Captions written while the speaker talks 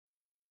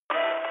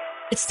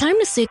It's time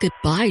to say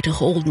goodbye to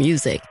hold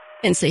music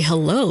and say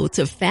hello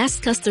to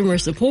fast customer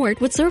support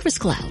with Service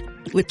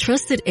Cloud. With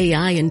trusted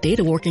AI and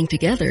data working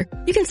together,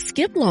 you can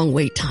skip long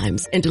wait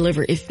times and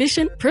deliver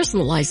efficient,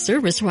 personalized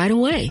service right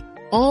away,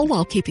 all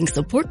while keeping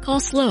support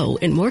costs low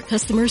and more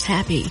customers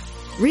happy.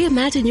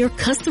 Reimagine your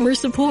customer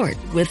support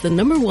with the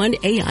 #1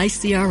 AI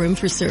CRM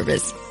for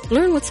service.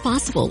 Learn what's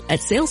possible at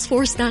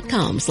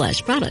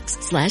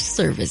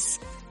salesforce.com/products/service.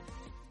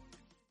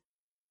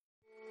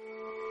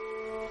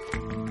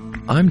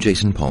 I'm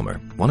Jason Palmer,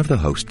 one of the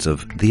hosts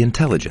of The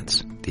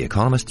Intelligence, The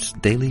Economist's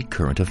daily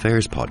current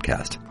affairs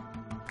podcast.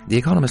 The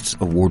Economist's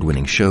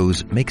award-winning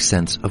shows make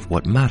sense of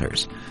what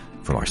matters,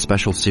 from our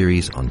special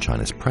series on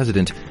China's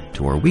president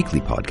to our weekly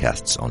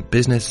podcasts on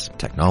business,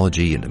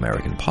 technology, and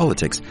American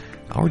politics.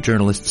 Our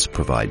journalists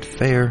provide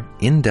fair,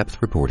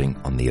 in-depth reporting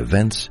on the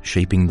events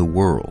shaping the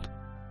world.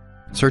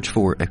 Search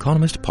for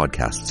Economist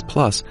Podcasts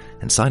Plus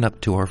and sign up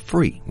to our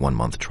free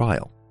 1-month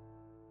trial.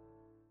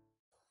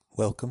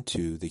 Welcome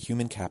to the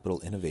Human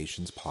Capital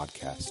Innovations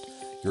Podcast,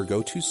 your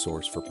go-to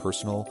source for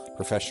personal,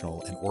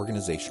 professional, and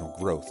organizational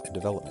growth and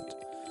development.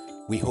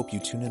 We hope you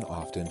tune in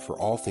often for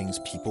all things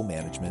people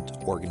management,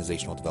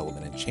 organizational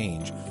development and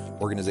change,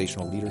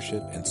 organizational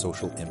leadership, and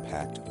social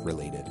impact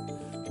related.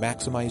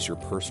 Maximize your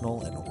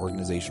personal and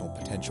organizational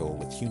potential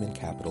with Human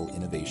Capital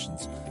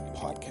Innovations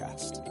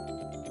Podcast.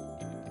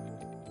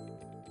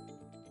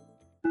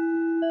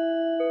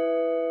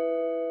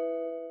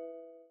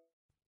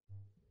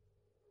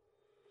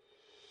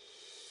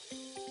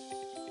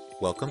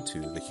 Welcome to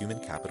the Human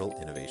Capital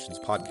Innovations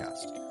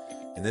Podcast.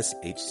 In this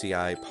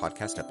HCI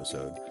podcast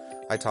episode,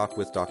 I talk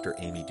with Dr.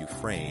 Amy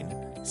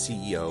Dufrane,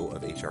 CEO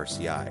of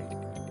HRCI,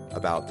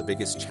 about the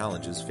biggest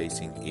challenges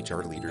facing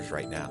HR leaders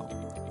right now,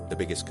 the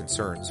biggest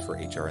concerns for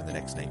HR in the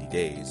next 90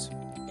 days,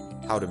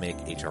 how to make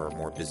HR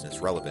more business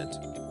relevant,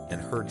 and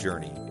her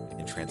journey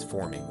in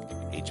transforming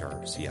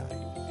HRCI.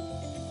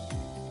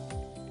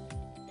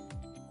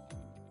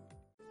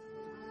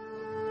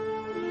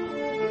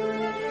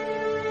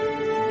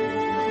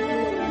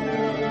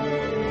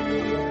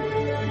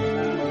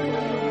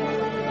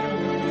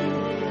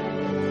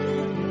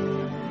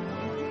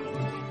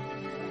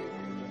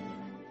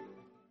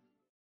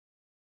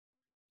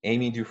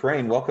 Amy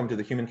Dufrane, welcome to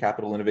the Human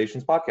Capital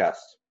Innovations Podcast.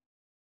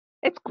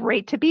 It's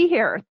great to be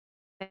here.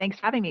 Thanks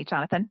for having me,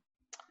 Jonathan.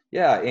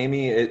 Yeah,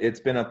 Amy, it's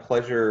been a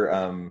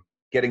pleasure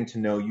getting to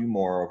know you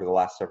more over the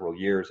last several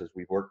years as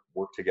we've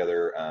worked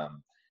together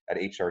at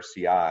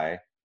HRCI,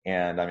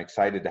 and I'm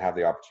excited to have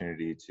the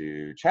opportunity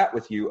to chat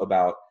with you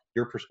about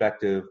your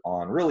perspective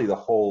on really the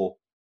whole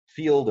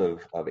field of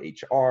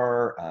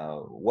HR,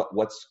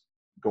 what's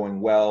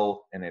going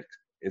well and it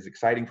is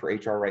exciting for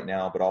HR right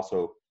now, but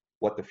also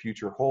what the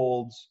future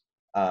holds.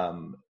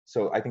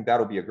 So I think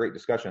that'll be a great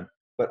discussion.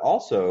 But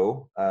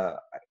also,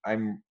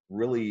 I'm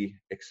really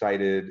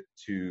excited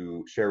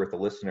to share with the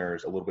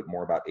listeners a little bit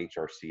more about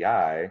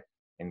HRCI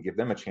and give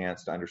them a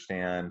chance to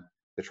understand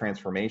the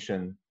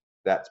transformation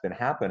that's been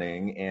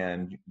happening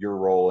and your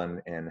role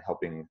in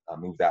helping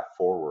move that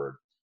forward.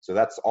 So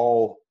that's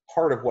all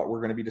part of what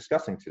we're going to be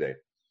discussing today.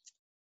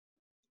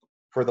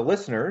 For the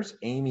listeners,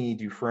 Amy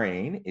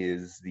Dufrane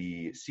is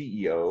the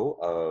CEO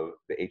of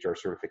the HR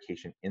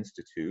Certification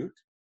Institute.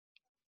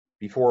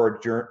 Before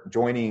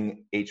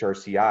joining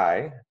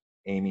HRCI,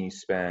 Amy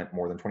spent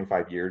more than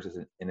 25 years as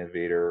an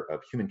innovator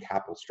of human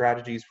capital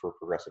strategies for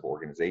progressive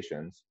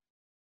organizations.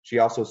 She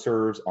also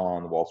serves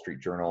on the Wall Street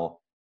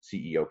Journal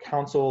CEO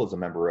Council, as a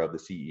member of the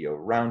CEO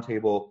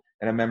Roundtable,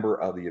 and a member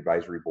of the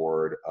advisory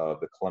board of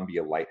the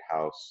Columbia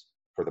Lighthouse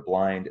for the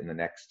Blind and the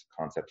Next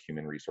Concept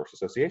Human Resource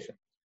Association.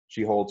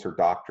 She holds her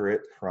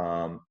doctorate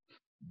from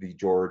the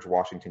George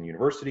Washington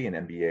University, an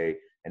MBA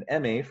and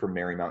MA from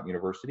Marymount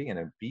University, and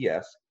a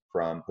BS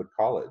from Hood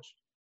College.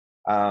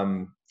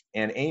 And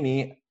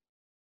Amy,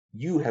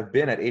 you have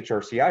been at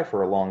HRCI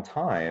for a long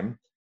time,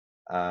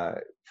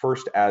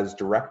 first as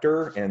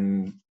director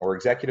or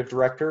executive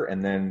director,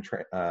 and then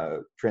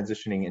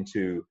transitioning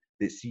into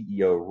the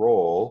CEO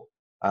role.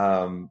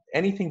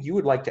 Anything you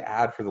would like to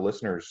add for the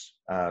listeners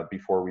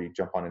before we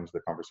jump on into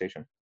the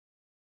conversation?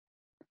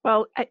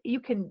 Well,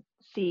 you can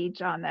see,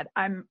 John, that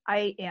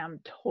I am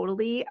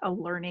totally a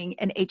learning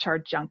and HR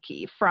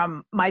junkie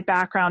from my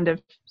background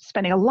of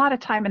spending a lot of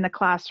time in the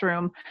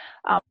classroom.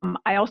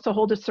 I also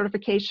hold a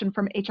certification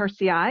from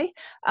HRCI,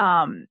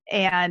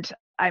 and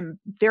I'm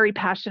very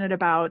passionate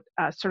about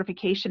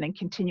certification and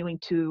continuing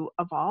to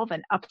evolve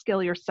and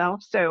upskill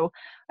yourself. So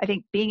I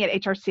think being at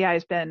HRCI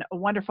has been a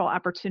wonderful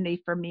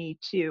opportunity for me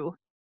to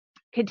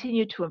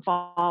continue to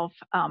evolve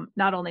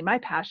not only my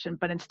passion,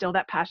 but instill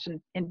that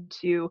passion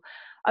into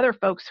other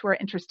folks who are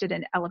interested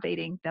in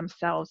elevating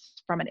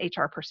themselves from an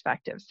HR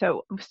perspective.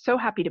 So I'm so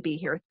happy to be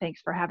here. Thanks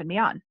for having me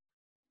on.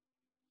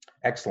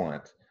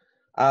 Excellent.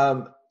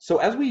 So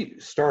as we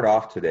start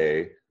off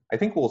today, I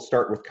think we'll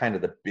start with kind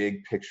of the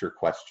big picture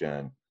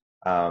question.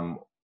 Right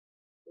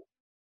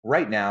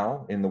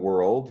now in the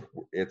world,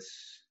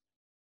 it's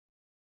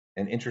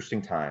an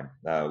interesting time.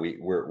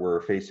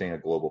 We're facing a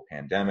global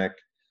pandemic.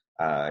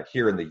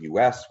 Here in the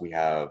U.S., we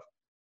have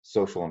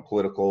social and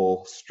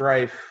political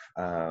strife,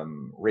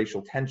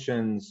 racial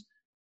tensions.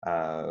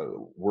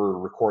 We're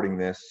recording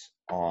this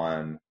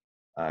on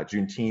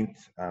Juneteenth,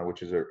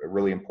 which is a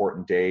really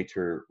important day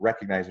to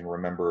recognize and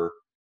remember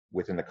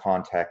within the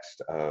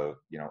context of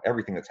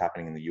everything that's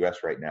happening in the U.S.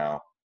 right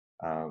now.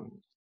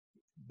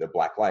 The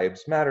Black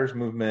Lives Matters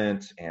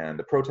movement and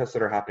the protests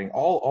that are happening,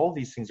 all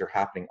these things are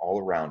happening all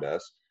around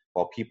us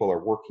while people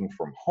are working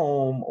from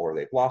home or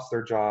they've lost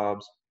their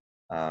jobs.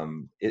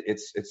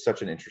 It's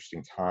such an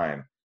interesting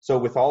time. So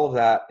with all of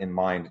that in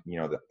mind,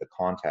 the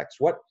context,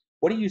 what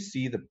do you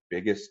see the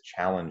biggest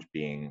challenge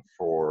being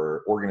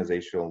for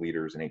organizational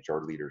leaders and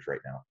HR leaders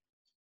right now?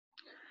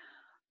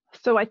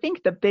 So I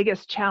think the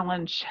biggest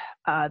challenge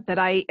that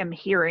I am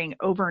hearing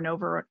over and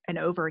over and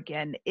over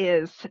again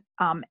is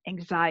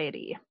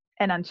anxiety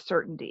and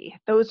uncertainty.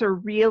 Those are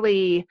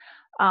really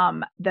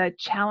the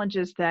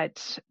challenges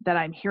that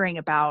I'm hearing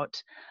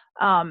about.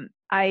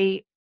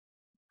 I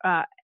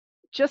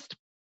just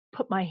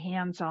put my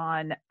hands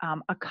on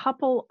a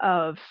couple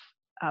of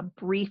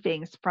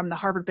briefings from the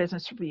Harvard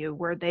Business Review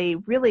where they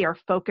really are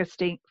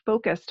focused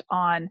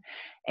on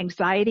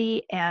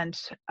anxiety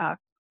and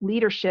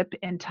leadership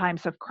in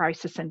times of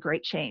crisis and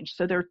great change.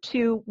 So there are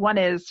two. One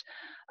is,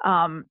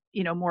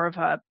 more of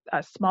a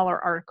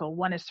smaller article.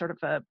 One is sort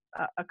of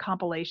a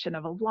compilation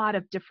of a lot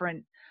of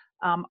different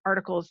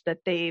articles that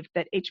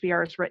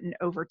HBR has written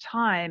over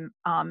time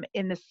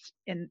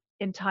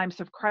in times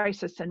of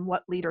crisis and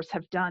what leaders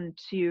have done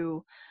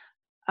to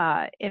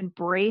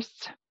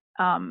embrace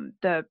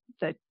the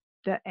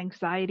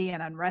anxiety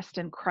and unrest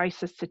in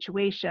crisis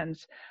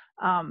situations.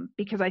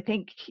 Because I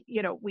think,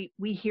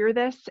 we hear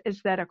this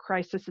is that a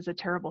crisis is a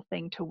terrible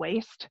thing to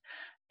waste.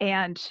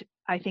 And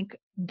I think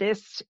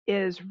this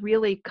is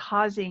really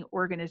causing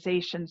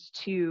organizations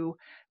to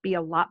be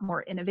a lot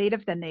more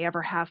innovative than they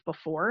ever have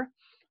before.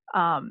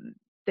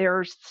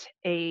 There's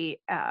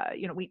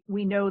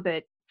we know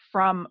that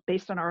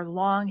based on our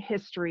long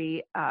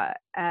history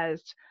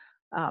as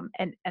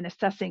and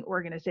assessing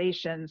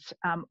organizations,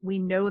 we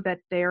know that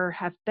there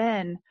have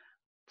been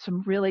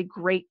some really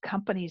great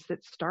companies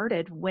that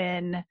started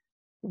when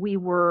we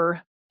were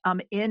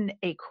in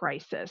a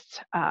crisis.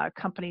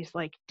 Companies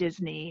like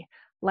Disney,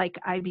 like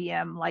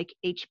IBM, like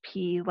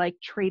HP, like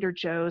Trader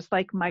Joe's,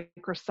 like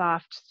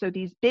Microsoft. So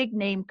these big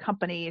name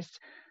companies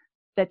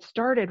that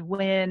started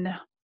when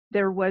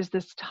there was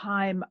this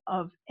time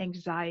of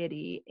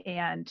anxiety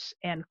and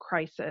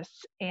crisis.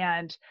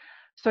 And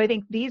so I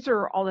think these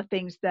are all the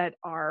things that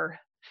are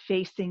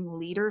facing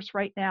leaders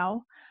right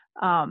now.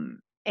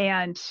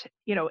 And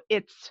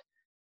it's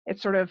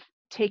sort of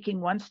taking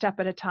one step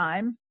at a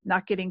time,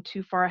 not getting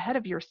too far ahead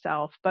of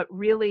yourself, but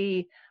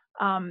really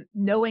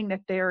knowing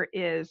that there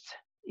is,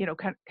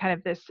 kind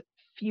of this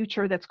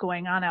future that's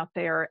going on out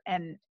there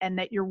and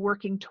that you're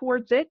working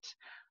towards it.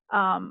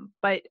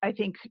 But I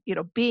think,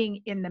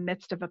 being in the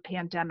midst of a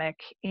pandemic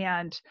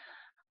and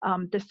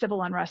the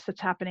civil unrest that's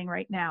happening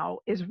right now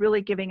is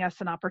really giving us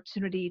an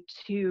opportunity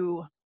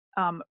to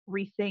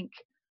rethink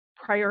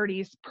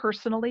priorities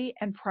personally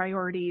and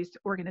priorities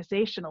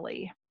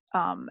organizationally.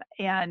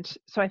 And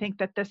so I think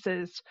that this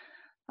is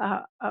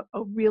a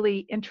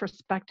really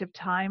introspective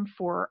time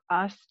for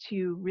us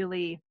to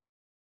really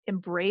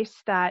embrace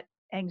that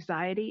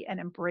anxiety and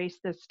embrace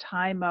this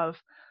time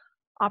of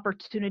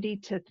opportunity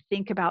to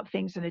think about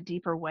things in a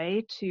deeper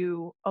way,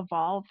 to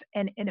evolve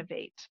and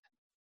innovate.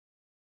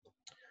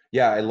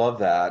 Yeah, I love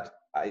that.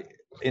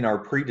 In our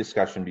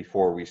pre-discussion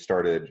before we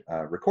started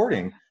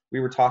recording, we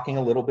were talking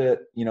a little bit,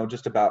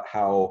 just about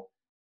how,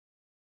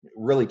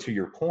 really to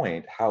your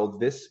point, how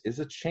this is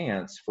a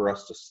chance for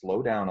us to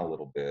slow down a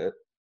little bit,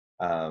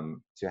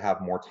 to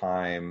have more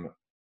time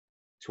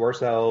to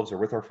ourselves or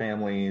with our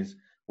families,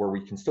 where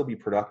we can still be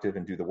productive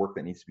and do the work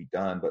that needs to be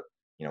done. But,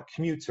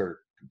 commutes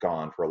are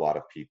gone for a lot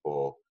of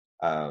people.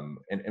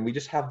 And we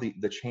just have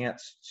the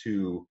chance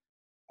to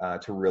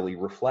really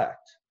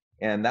reflect.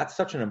 And that's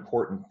such an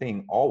important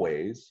thing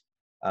always,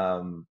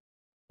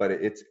 but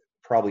it's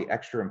probably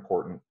extra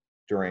important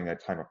during a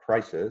time of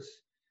crisis.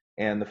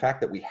 And the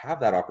fact that we have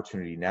that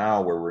opportunity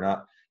now, where we're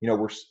not,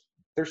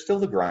 there's still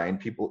the grind.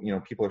 People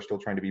are still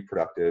trying to be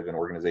productive, and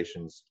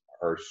organizations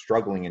are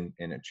struggling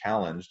and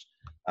challenged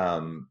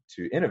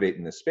to innovate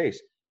in this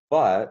space.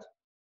 But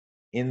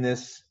in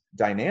this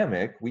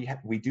dynamic,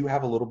 we do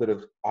have a little bit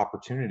of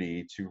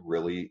opportunity to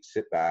really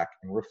sit back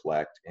and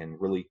reflect and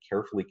really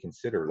carefully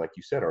consider, like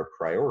you said, our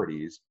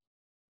priorities.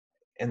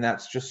 And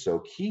that's just so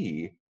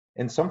key.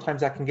 And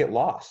sometimes that can get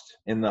lost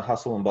in the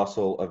hustle and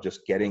bustle of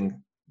just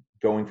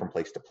going from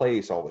place to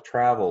place, all the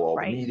travel, all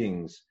Right. the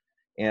meetings.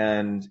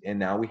 And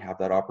now we have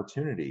that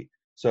opportunity.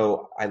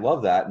 So I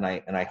love that.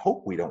 And I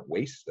hope we don't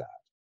waste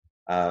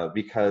that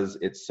because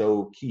it's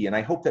so key. And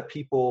I hope that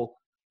people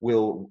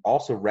will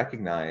also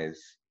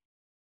recognize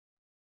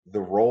the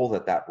role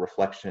that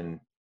reflection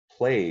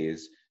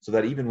plays, so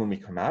that even when we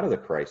come out of the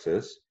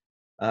crisis,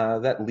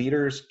 that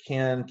leaders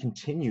can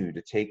continue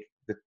to take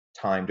the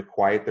time to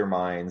quiet their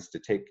minds, to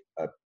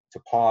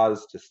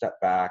pause, to step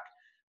back,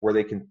 where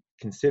they can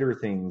consider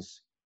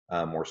things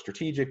more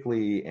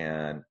strategically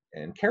and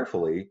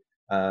carefully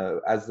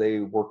as they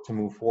work to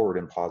move forward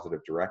in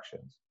positive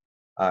directions.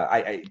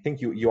 I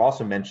think you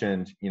also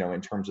mentioned,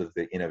 in terms of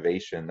the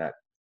innovation that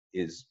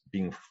is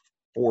being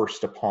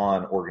forced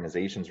upon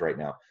organizations right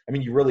now. I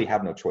mean, you really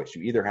have no choice.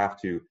 You either have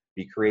to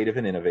be creative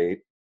and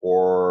innovate,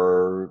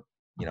 or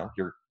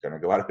you're going to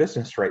go out of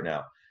business right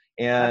now.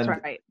 And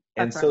that's right.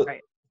 And so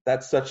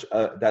that's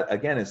that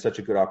again is such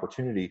a good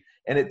opportunity.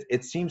 And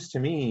it seems to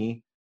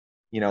me,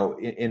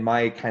 in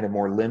my kind of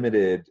more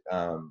limited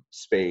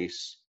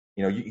space,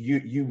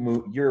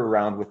 you're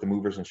around with the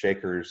movers and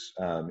shakers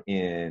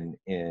in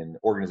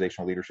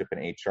organizational leadership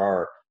and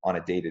HR on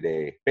a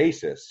day-to-day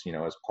basis,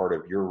 as part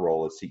of your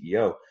role as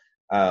CEO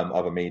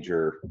of a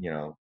major,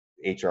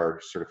 HR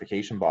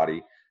certification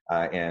body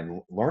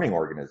and learning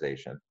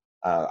organization.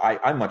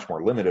 I'm much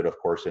more limited, of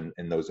course,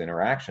 in those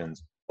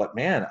interactions. But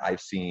man,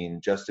 I've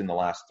seen just in the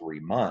last 3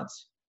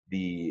 months,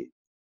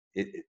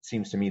 it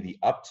seems to me the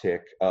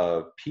uptick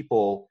of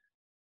people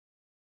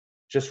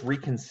just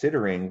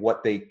reconsidering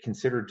what they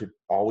considered to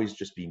always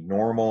just be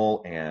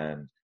normal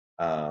and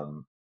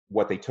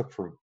what they took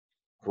for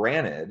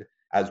granted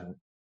as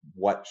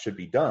what should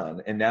be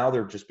done. And now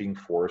they're just being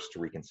forced to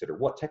reconsider,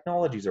 what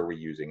technologies are we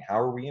using? How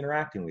are we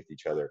interacting with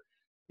each other?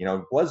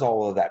 Was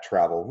all of that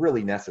travel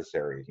really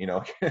necessary?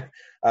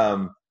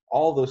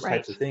 All those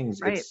types of things.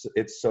 Right.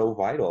 It's so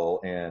vital,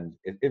 and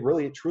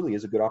it truly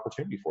is a good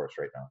opportunity for us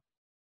right now.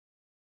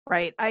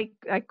 Right.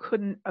 I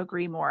couldn't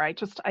agree more. I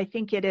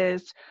think it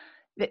is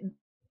that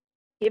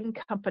even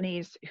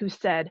companies who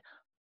said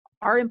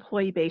our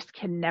employee base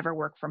can never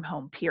work from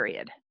home,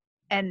 period.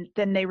 And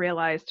then they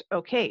realized,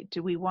 okay,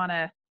 do we want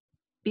to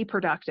be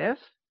productive?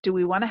 Do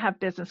we want to have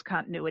business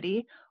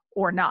continuity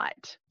or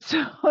not?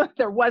 So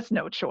there was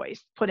no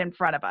choice put in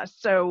front of us.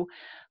 So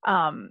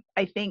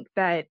I think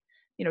that,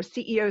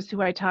 CEOs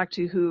who I talk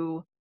to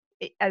who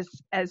as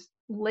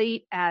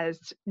late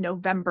as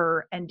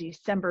November and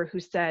December, who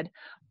said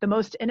the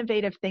most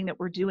innovative thing that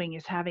we're doing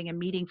is having a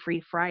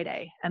meeting-free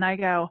Friday. And I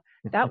go,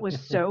 that was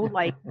so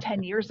like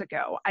 10 years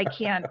ago. I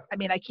can't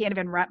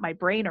even wrap my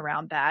brain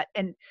around that.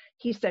 And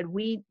he said,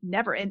 we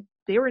never, and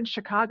they were in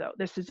Chicago.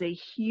 This is a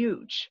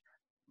huge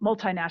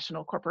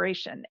multinational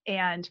corporation.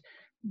 And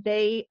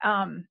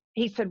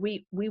he said,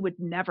 we would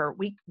never,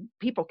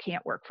 people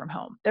can't work from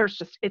home.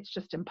 It's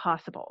just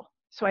impossible.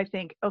 So I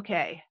think,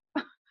 okay,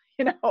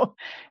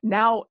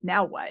 now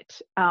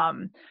what?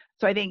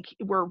 So I think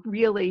we're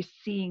really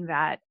seeing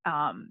that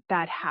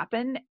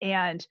happen.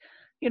 And,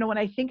 when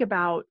I think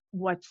about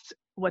what's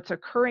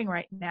occurring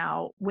right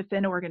now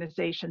within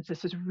organizations,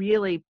 this has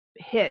really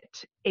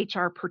hit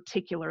HR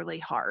particularly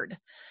hard.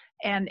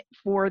 And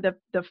for the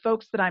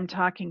folks that I'm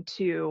talking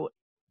to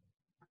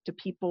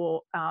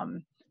people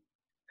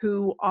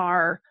who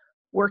are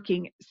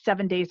working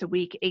 7 days a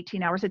week,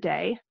 18 hours a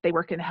day. They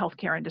work in the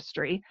healthcare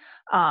industry,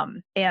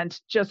 and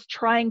just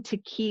trying to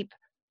keep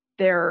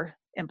their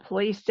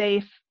employees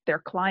safe, their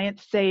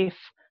clients safe,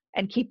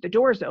 and keep the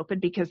doors open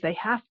because they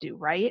have to,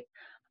 right?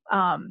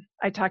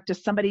 I talked to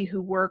somebody who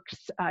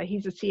works,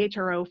 he's a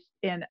CHRO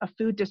in a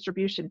food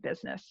distribution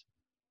business.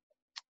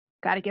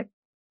 Got to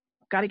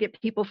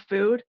get people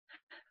food.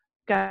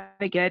 Got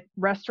to get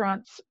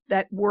restaurants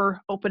that were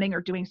opening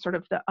or doing sort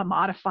of a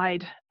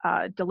modified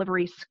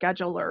delivery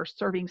schedule or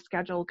serving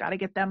schedule, got to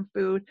get them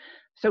food.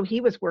 So he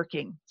was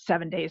working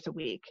 7 days a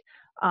week.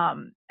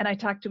 And I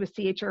talked to a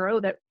CHRO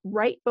that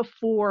right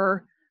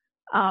before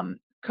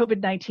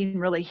COVID-19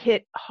 really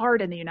hit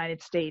hard in the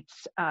United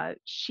States,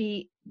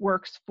 she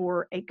works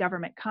for a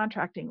government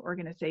contracting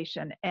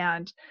organization,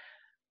 and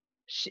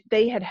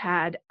they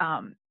had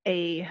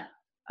a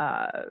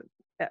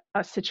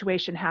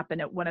situation happen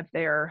at one of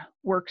their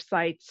work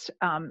sites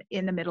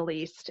in the Middle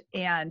East.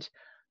 And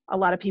a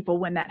lot of people,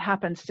 when that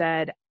happened,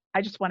 said,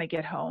 I just want to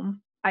get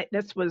home.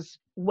 This was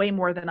way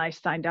more than I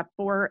signed up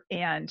for.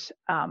 And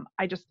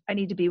I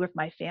need to be with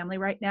my family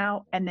right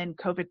now. And then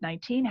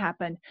COVID-19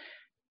 happened,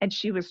 and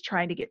she was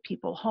trying to get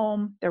people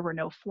home. There were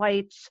no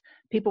flights.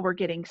 People were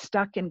getting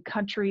stuck in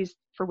countries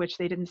for which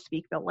they didn't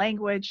speak the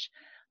language.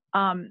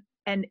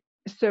 And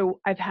so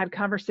I've had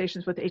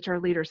conversations with HR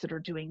leaders that are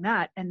doing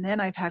that. And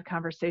then I've had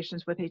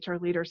conversations with HR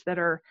leaders that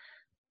are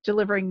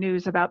delivering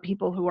news about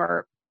people who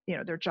are,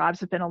 their jobs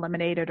have been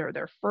eliminated, or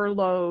they're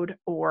furloughed,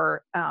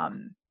 or,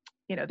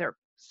 their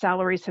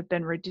salaries have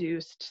been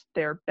reduced,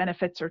 their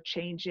benefits are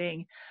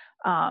changing,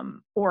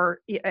 and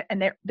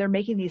they're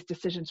making these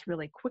decisions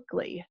really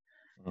quickly.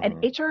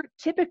 Mm-hmm. And HR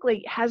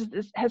typically has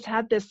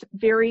had this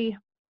very,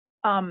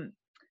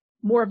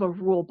 more of a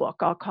rule book,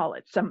 I'll call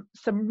it, some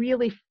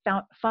really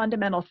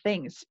fundamental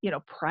things,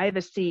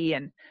 privacy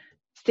and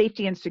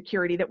safety and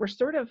security that were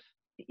sort of,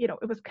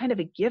 it was kind of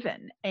a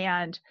given.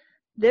 And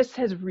this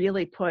has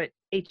really put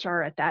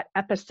HR at that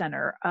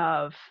epicenter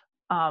of,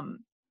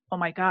 oh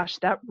my gosh,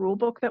 that rule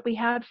book that we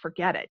had,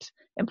 forget it.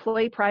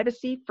 Employee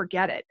privacy,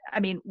 forget it. I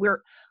mean,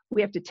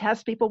 we have to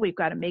test people. We've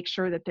got to make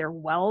sure that they're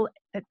well,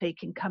 that they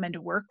can come into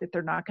work, that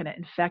they're not going to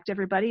infect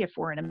everybody if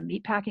we're in a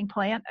meatpacking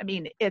plant. I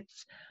mean,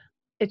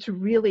 it's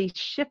really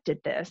shifted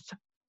this.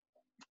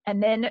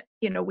 And then,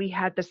 we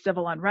had the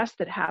civil unrest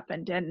that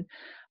happened, and,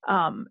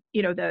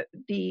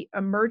 the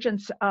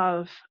emergence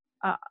of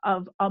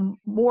a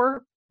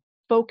more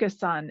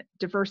focus on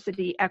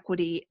diversity,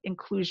 equity,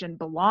 inclusion,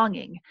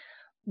 belonging,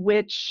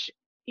 which,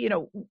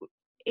 this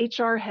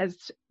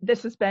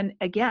has been,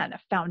 again, a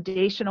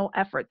foundational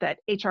effort that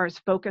HR is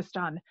focused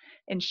on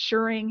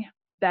ensuring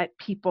that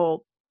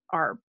people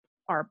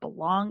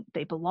belong,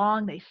 they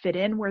fit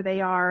in where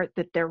they are,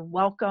 that they're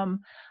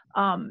welcome.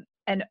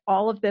 And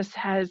all of this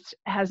has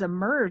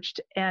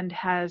emerged and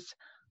has,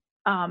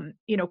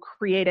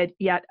 created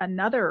yet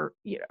another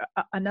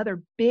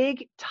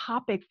big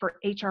topic for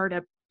HR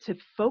to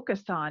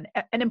focus on.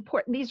 And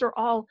important, these are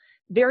all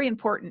very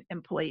important: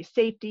 employee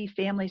safety,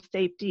 family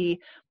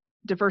safety,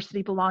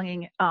 diversity,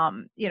 belonging,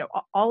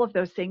 all of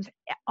those things,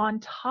 on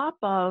top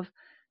of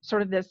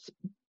sort of this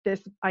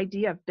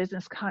idea of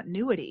business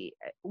continuity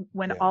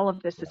when all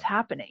of this is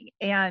happening.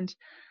 And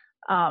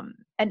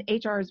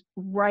HR is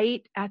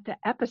right at the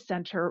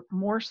epicenter,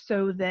 more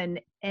so than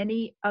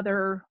any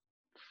other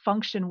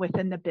function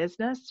within the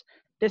business.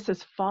 This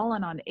has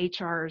fallen on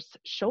HR's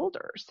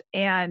shoulders,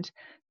 and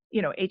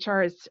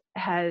HR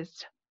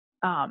has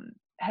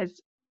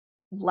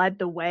led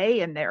the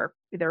way, and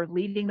they're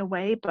leading the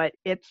way. But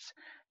it's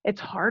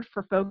hard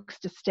for folks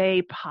to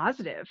stay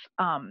positive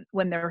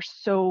when they're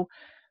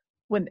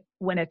when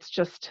it's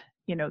just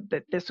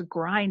this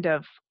grind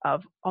of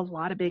a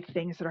lot of big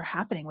things that are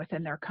happening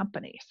within their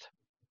companies.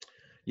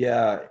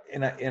 Yeah,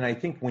 and I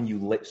think when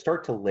you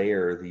start to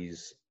layer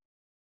these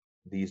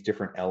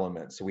different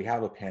elements, so we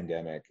have a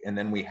pandemic, and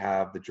then we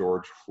have the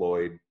George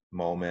Floyd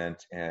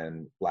moment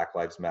and Black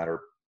Lives Matter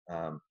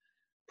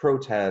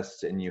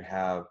protests, and you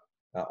have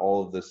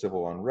all of the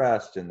civil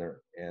unrest and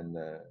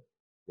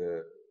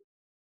the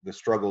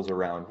struggles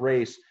around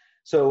race.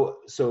 So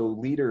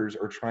leaders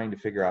are trying to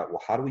figure out,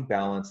 well, how do we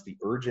balance the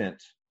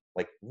urgent,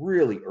 like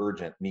really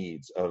urgent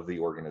needs of the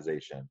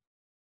organization,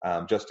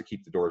 just to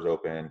keep the doors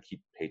open,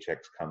 keep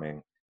paychecks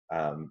coming,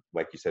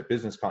 like you said,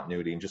 business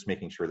continuity, and just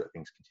making sure that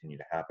things continue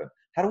to happen.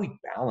 How do we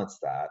balance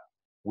that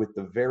with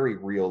the very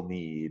real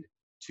need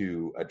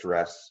to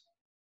address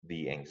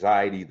the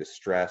anxiety, the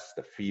stress,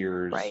 the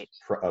fears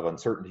of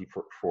uncertainty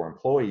for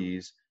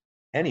employees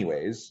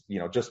anyways,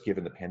 just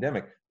given the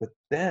pandemic? But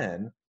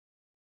then,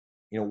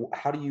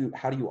 how do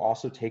you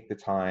also take the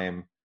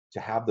time to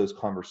have those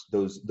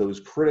those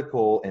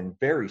critical and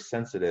very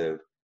sensitive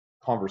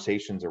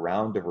conversations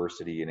around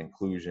diversity and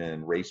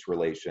inclusion, race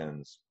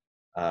relations,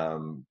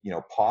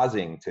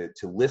 pausing to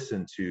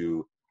listen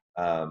to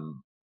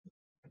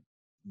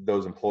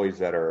those employees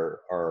that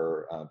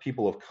are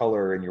people of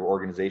color in your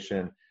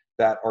organization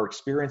that are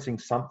experiencing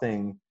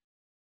something,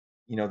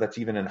 that's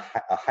even a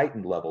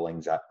heightened level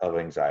of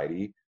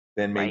anxiety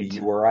than maybe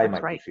you or I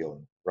might be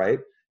feeling, right?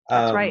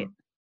 That's right.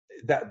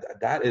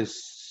 That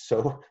is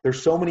so,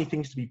 there's so many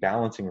things to be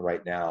balancing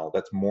right now.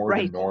 That's more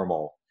than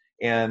normal.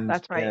 And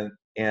that's right.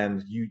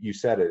 And you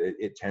said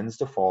it tends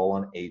to fall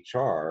on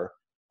HR.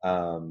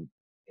 And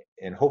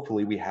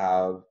hopefully we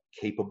have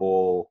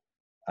capable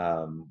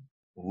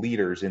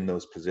leaders in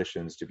those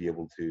positions to be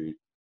able to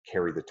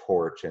carry the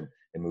torch and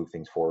move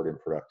things forward in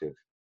productive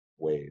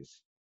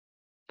ways.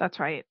 That's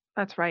right.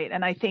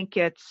 And I think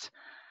it's,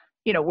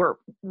 we're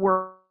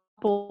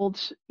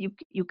coupled,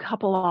 you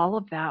couple all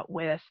of that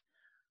with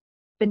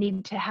the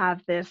need to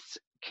have this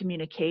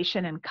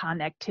communication and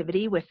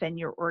connectivity within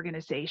your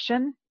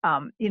organization,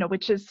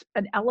 which is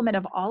an element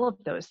of all of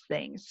those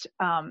things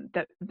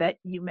that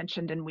you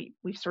mentioned and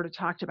we've sort of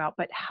talked about.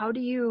 But how do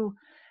you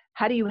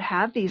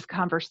have these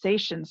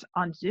conversations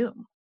on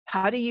Zoom?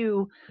 How do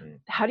you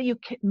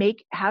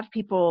have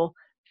people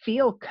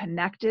feel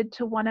connected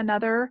to one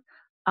another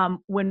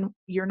when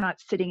you're not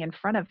sitting in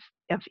front of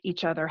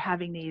each other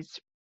having these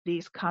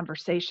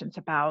conversations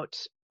about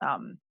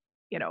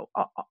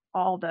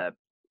all the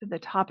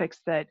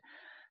topics that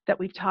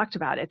we've talked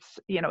about? It's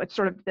it's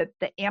sort of the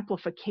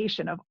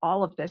amplification of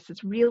all of this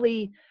is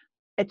really,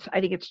 I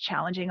think it's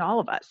challenging all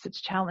of us.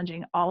 It's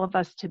challenging all of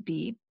us to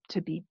be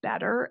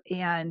better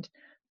and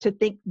to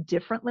think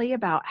differently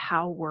about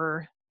how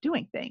we're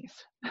doing things.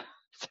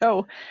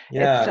 So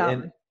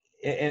and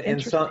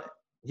some,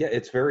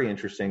 it's very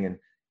interesting,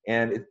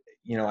 and it,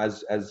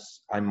 as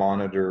I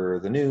monitor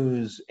the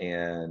news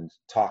and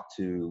talk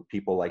to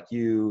people like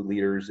you,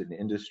 leaders in the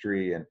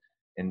industry and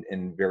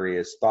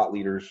various thought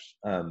leaders,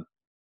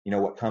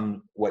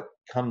 what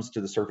comes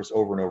to the surface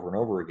over and over and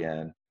over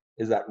again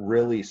is that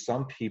really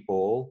some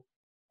people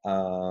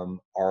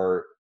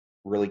are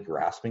really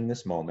grasping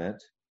this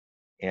moment,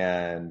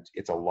 and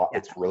it's a lot.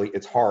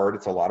 It's hard.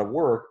 It's a lot of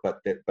work, but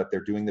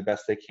they're doing the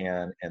best they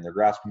can, and they're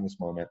grasping this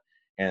moment,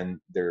 and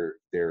they're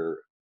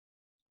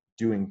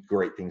doing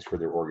great things for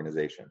their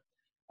organization.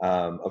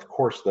 Of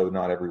course, though,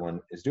 not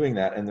everyone is doing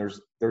that, and there's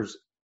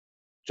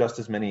just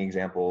as many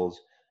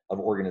examples of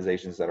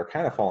organizations that are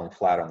kind of falling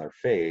flat on their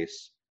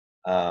face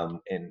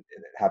and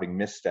having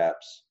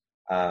missteps.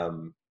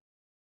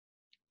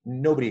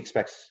 Nobody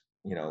expects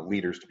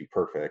leaders to be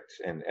perfect,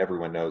 and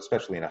everyone knows,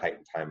 especially in a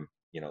heightened time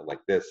like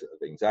this,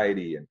 of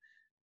anxiety and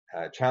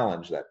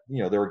challenge that,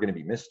 there are going to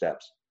be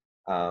missteps.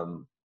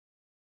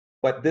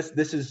 But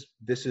this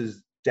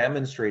is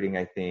demonstrating,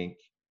 I think,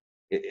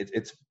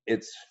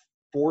 it's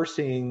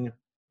forcing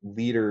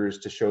leaders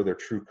to show their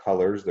true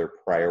colors, their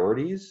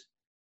priorities,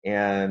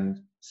 and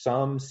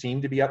some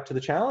seem to be up to the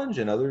challenge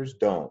and others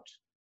don't.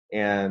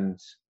 And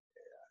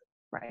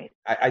right,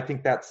 I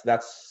think that's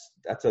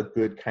a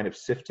good kind of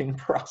sifting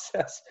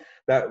process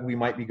that we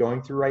might be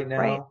going through right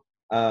now.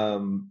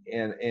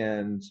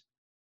 And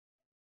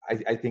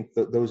I think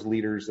that those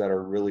leaders that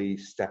are really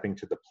stepping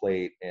to the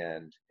plate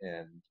and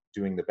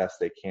doing the best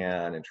they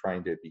can and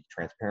trying to be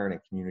transparent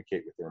and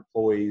communicate with their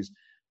employees,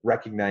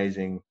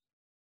 recognizing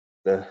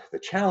the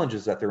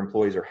challenges that their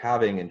employees are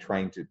having and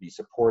trying to be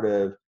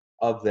supportive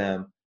of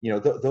them,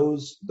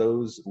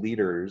 those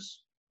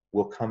leaders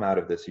will come out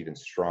of this even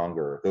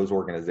stronger. Those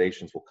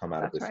organizations will come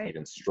out of this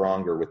even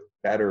stronger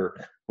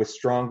with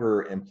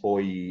stronger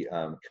employee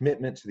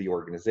commitment to the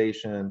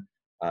organization,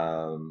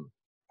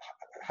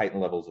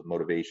 heightened levels of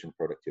motivation,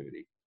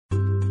 productivity.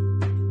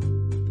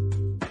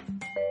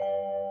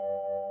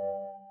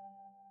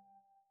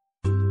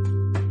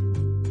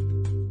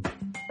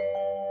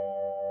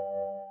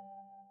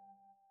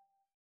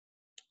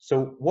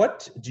 So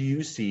what do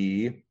you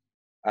see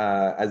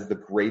as the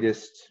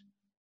greatest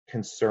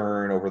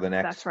concern over the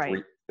next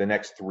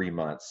next 3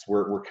 months?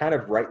 We're kind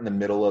of right in the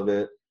middle of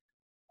it.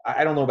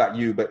 I don't know about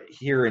you, but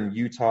here in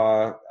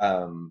Utah,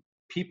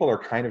 people are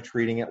kind of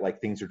treating it like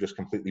things are just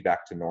completely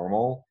back to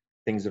normal.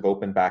 Things have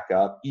opened back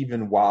up,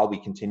 even while we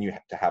continue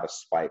to have a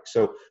spike.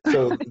 So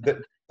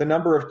the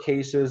number of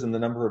cases and the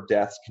number of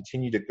deaths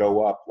continue to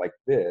go up like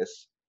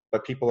this,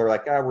 but people are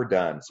like, we're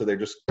done. So they're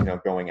just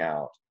going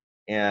out.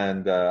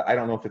 And I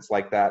don't know if it's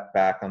like that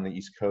back on the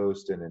East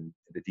Coast and in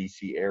the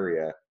DC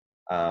area,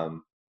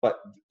 but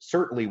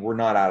certainly we're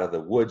not out of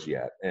the woods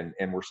yet, and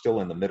we're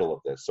still in the middle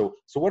of this. So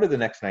what do the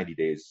next 90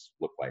 days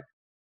look like?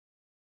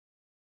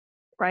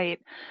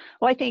 Right.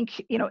 Well, I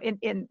think,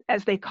 in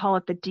as they call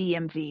it, the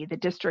DMV, the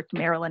District,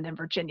 Maryland, and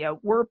Virginia,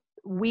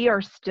 we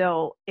are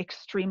still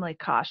extremely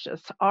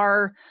cautious.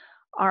 Our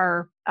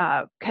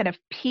kind of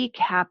peak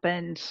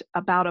happened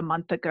about a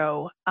month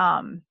ago.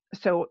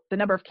 So the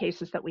number of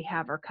cases that we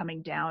have are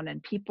coming down,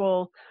 and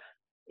people,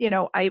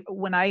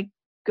 when I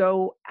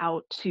go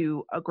out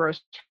to a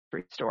grocery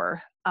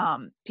store,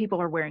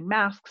 people are wearing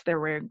masks, they're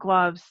wearing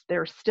gloves.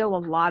 There's still a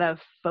lot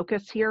of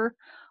focus here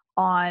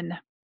on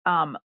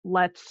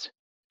let's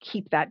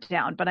keep that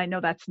down. But I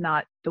know that's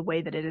not the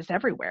way that it is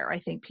everywhere. I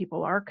think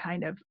people are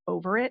kind of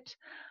over it.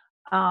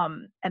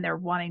 And they're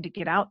wanting to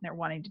get out and they're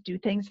wanting to do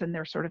things, and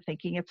they're sort of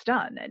thinking it's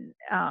done. And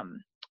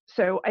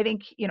so I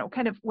think,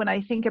 kind of when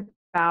I think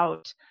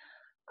about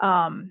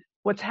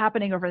what's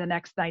happening over the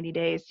next 90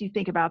 days, you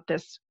think about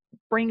this,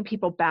 bringing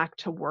people back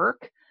to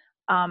work,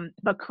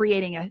 but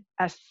creating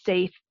a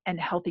safe and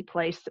healthy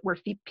place where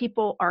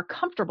people are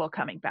comfortable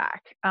coming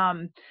back.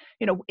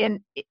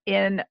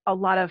 In a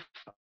lot of,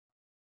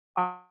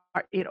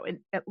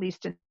 at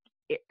least in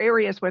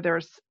areas where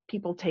there's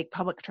people take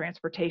public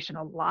transportation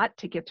a lot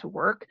to get to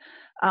work,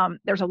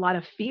 there's a lot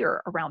of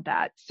fear around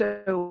that.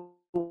 So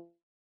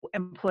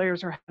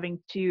employers are having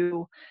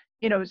to,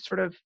 sort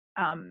of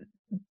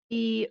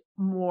be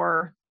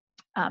more,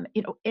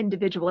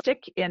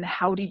 individualistic in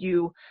how do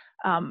you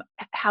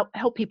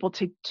help people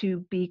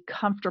to be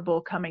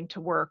comfortable coming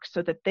to work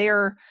so that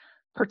they're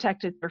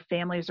protected, their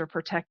families are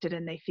protected,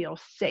 and they feel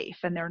safe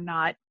and they're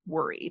not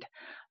worried.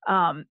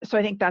 So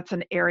I think that's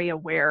an area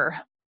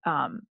where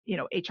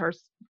HR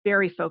is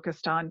very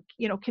focused on,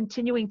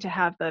 continuing to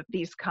have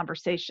these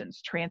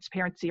conversations.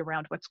 Transparency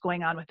around what's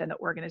going on within the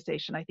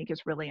organization, I think,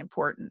 is really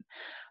important.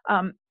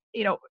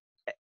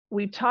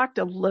 We've talked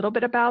a little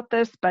bit about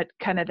this, but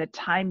kind of the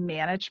time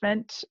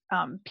management,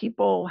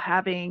 people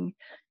having,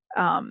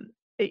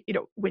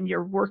 when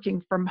you're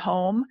working from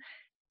home,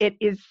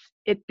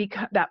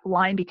 that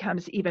line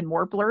becomes even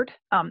more blurred.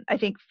 I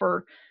think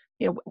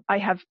I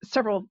have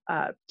several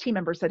team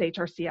members at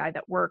HRCI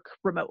that work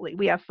remotely.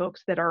 We have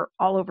folks that are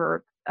all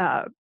over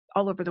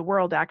the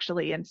world,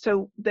 actually, and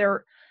so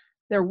they're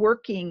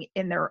working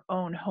in their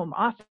own home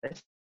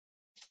office.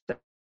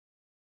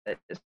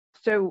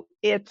 So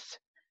it's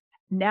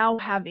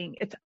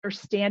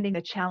understanding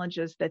the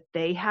challenges that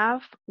they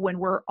have when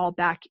we're all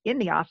back in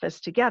the office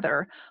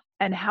together,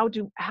 and how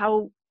do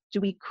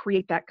we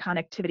create that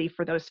connectivity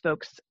for those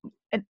folks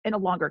in a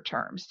longer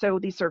term. So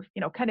these are,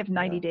 kind of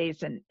 90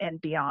 days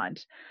and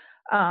beyond.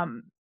 I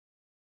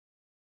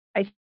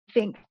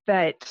think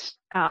that,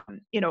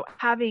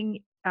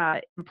 having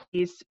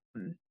employees,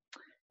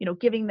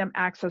 giving them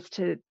access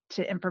to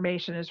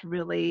information is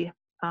really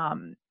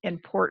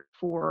important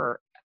for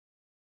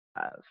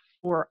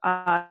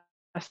us.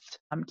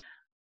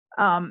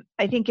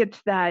 I think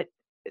it's that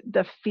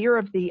the fear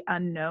of the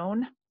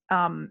unknown.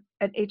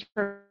 At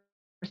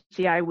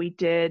HRCI, we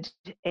did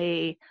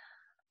a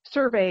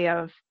survey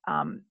of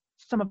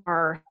some of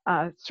our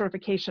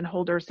certification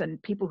holders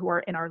and people who are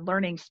in our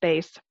learning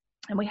space,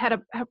 and we had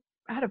a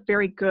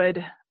very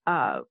good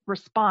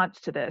response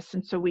to this.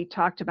 And so we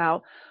talked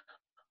about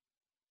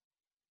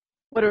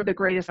what are the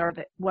greatest,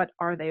 what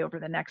are they over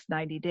the next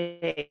 90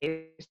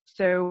 days?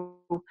 So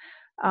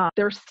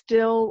there's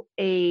still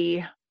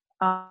a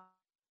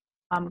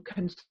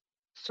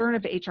concern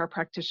of HR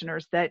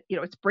practitioners that,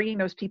 it's bringing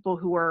those people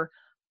who are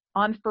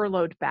on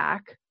furloughed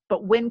back,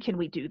 but when can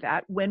we do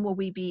that? When will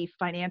we be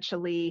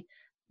financially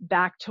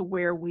back to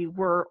where we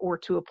were, or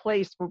to a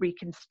place where we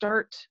can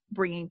start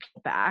bringing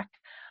people back?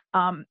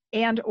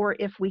 And or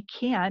if we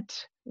can't,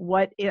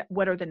 what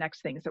are the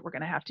next things that we're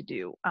going to have to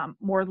do?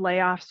 More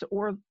layoffs,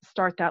 or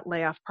start that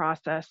layoff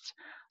process.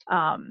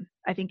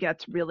 I think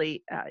that's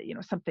really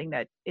something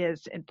that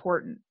is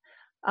important.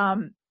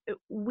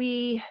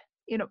 We,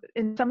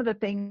 in some of the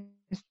things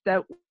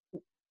that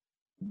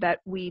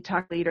we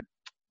talked later,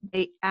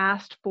 they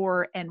asked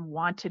for and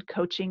wanted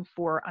coaching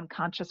for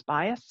unconscious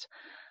bias,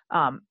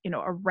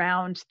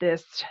 around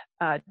this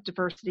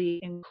diversity,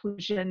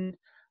 inclusion.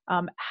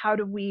 How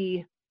do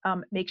we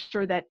make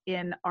sure that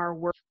in our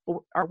work,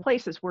 our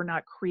places, we're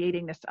not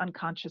creating this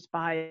unconscious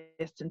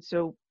bias? And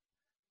so,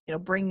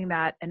 bringing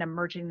that and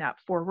emerging that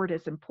forward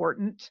is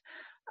important.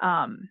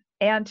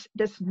 And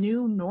this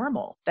new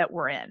normal that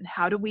we're in,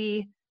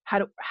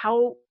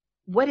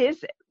 what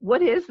is it?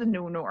 What is the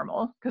new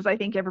normal? Because I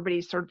think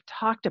everybody sort of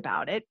talked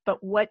about it,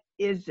 but what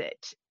is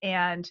it?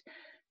 And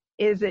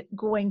is it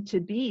going to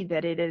be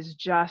that it is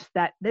just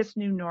that this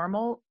new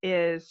normal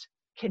is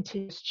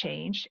continuous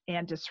change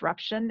and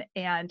disruption,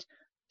 and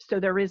so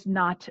there is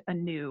not a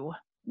new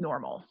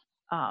normal?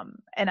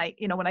 And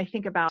when I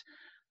think about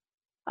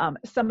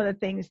some of the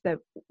things that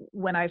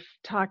when I've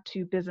talked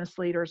to business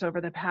leaders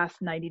over the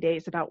past 90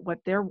 days about what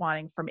they're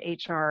wanting from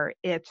HR,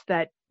 it's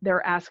that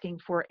they're asking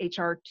for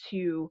HR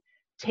to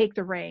take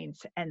the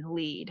reins and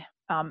lead,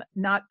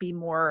 not be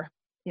more,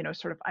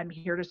 sort of, I'm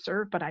here to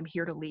serve, but I'm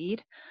here to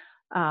lead.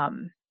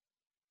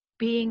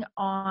 Walking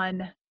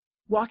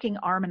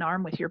arm in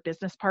arm with your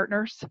business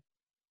partners,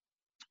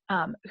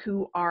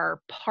 who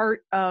are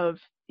part of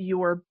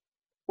your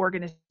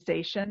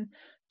organization,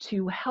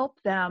 to help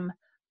them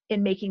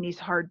in making these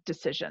hard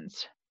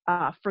decisions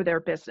for their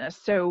business.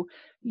 So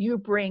you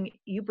bring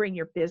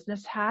your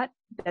business hat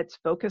that's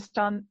focused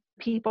on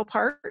people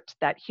part,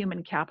 that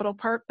human capital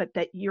part, but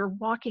that you're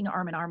walking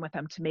arm in arm with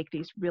them to make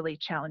these really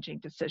challenging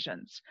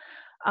decisions.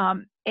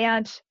 And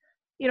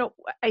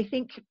I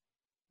think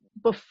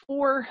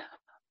before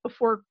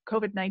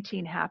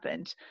COVID-19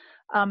 happened,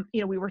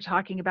 we were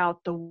talking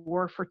about the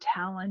war for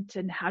talent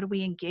and how do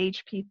we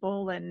engage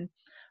people. And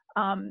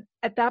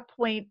at that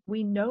point,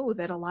 we know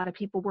that a lot of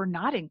people were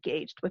not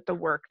engaged with the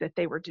work that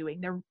they were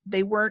doing.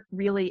 They weren't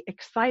really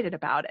excited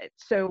about it.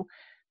 So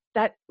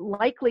that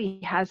likely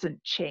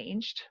hasn't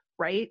changed,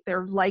 right?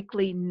 They're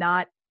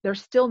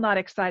still not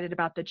excited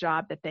about the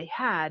job that they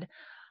had.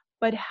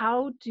 But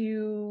how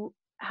do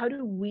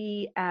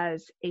we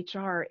as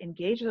HR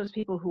engage those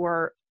people who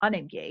are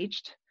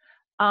unengaged,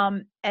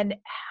 and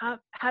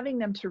having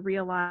them to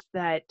realize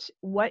that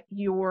what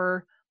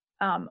you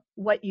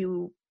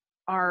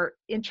are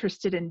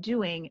interested in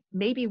doing,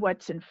 maybe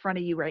what's in front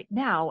of you right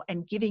now,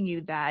 and giving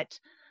you that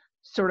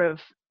sort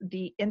of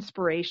the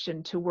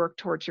inspiration to work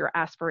towards your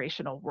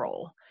aspirational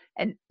role.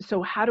 And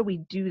so how do we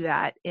do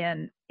that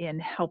in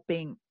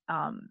helping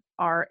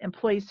our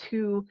employees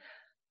who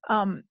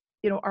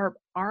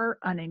are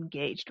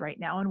unengaged right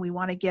now, and we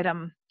want to get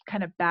them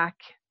kind of back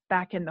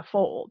in the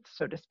fold,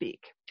 so to speak.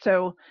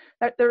 So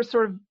there's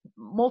sort of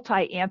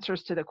multi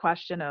answers to the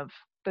question of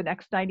the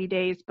next 90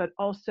 days, but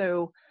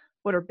also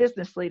what are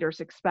business leaders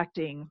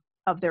expecting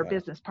of their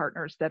business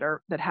partners that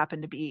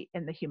happen to be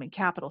in the human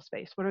capital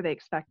space? What are they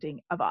expecting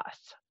of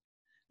us?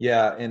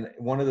 Yeah, and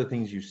one of the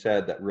things you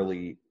said that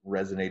really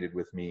resonated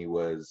with me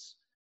was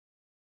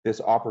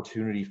this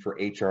opportunity for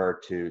HR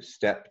to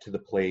step to the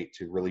plate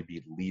to really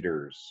be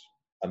leaders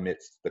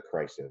amidst the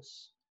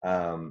crisis.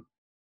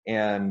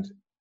 And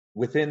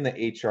within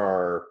the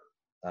HR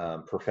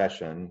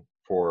profession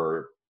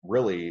for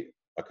really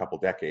a couple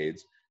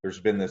decades,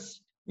 there's been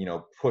this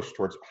push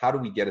towards how do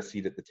we get a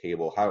seat at the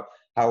table?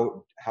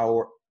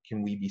 How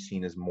can we be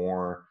seen as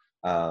more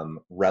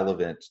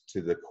relevant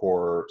to the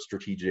core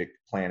strategic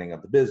planning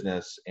of the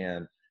business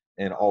and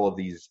all of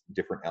these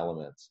different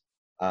elements?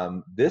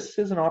 This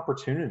is an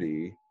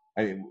opportunity.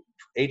 I mean,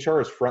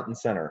 HR is front and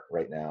center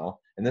right now,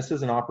 and this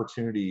is an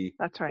opportunity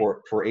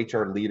for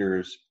HR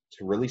leaders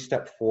to really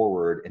step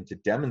forward and to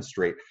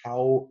demonstrate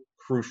how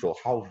crucial,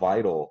 how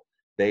vital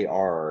they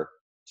are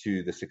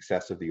to the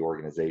success of the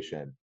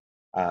organization.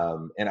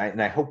 And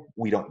I hope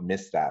we don't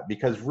miss that,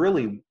 because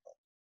really,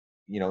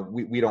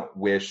 we don't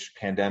wish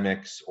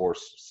pandemics or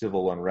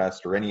civil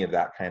unrest or any of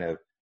that kind of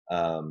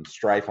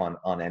strife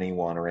on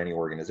anyone or any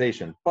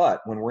organization. But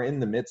when we're in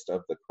the midst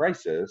of the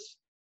crisis,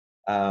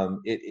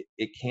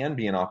 it can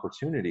be an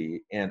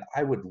opportunity. And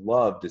I would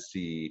love to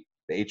see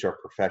the HR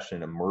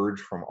profession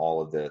emerge from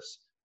all of this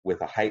with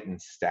a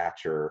heightened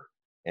stature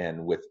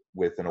and with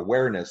an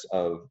awareness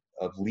of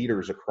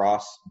leaders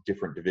across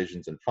different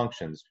divisions and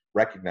functions,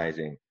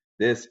 recognizing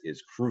this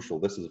is crucial,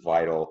 this is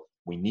vital.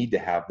 We need to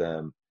have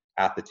them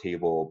at the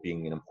table,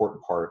 being an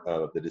important part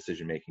of the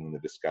decision making, the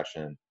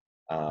discussion.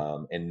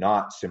 and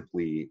not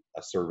simply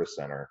a service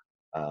center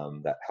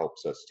that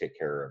helps us take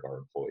care of our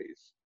employees.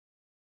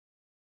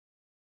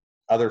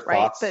 Other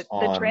thoughts the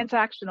on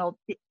transactional?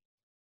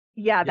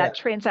 yeah. That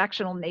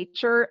transactional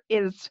nature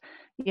is,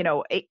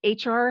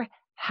 HR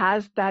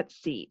has that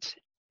seat.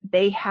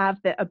 They have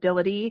the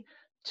ability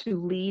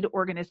to lead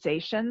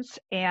organizations,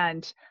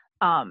 and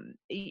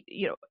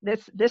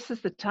this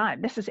is the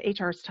time. This is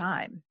HR's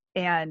time,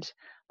 and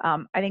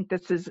I think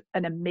this is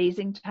an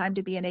amazing time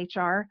to be in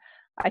HR.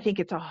 I think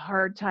it's a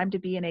hard time to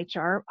be in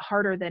HR,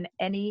 harder than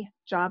any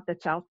job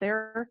that's out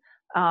there.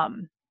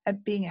 And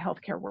being a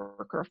healthcare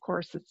worker, of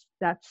course,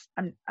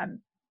 I'm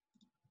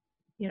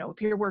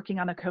if you're working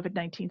on a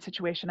COVID-19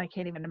 situation, I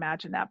can't even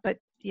imagine that. But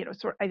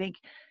I think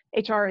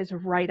HR is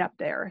right up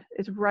there.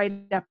 It's right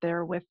up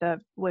there with the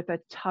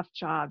tough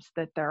jobs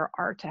that there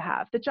are to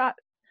have.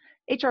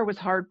 HR was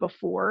hard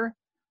before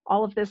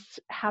all of this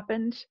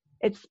happened.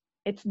 It's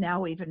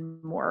now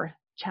even more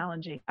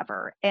challenging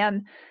ever.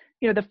 And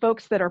the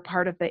folks that are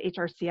part of the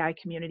HRCI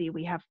community,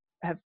 we have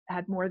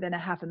had more than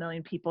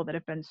 500,000 people that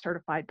have been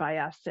certified by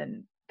us,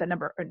 and the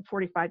number in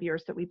 45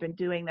 years that we've been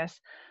doing this.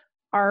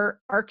 Our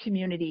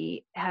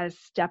community has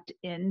stepped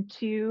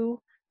into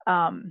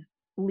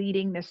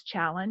leading this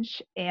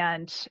challenge,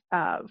 and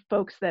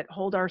folks that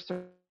hold our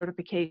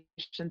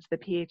certifications, the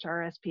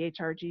PHR,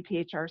 SPHR,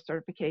 GPHR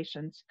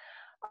certifications,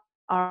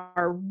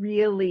 are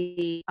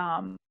really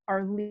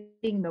are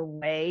leading the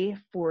way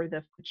for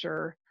the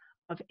future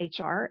of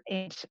HR.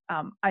 And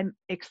I'm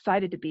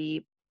excited to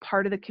be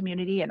part of the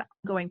community and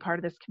ongoing part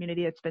of this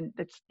community.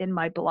 That's in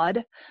my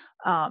blood,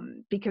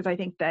 because I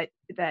think that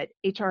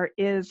HR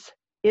is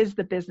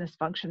the business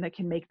function that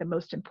can make the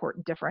most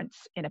important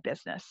difference in a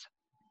business.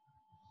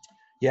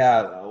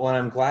 Yeah, well,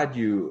 I'm glad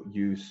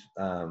you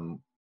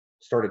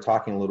started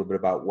talking a little bit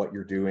about what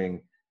you're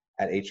doing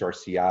at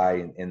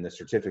HRCI and the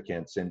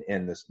certificates and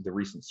the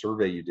recent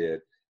survey you did.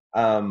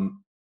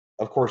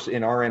 Of course,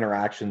 in our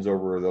interactions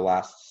over the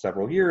last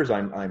several years,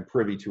 I'm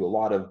privy to a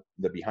lot of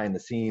the behind the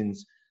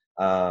scenes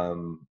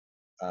work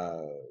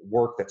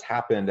that's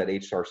happened at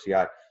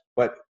HRCI.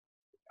 But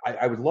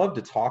I would love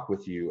to talk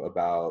with you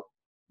about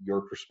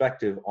your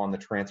perspective on the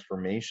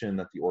transformation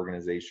that the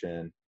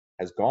organization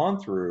has gone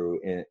through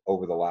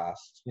over the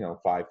last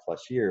 5+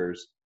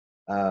 years,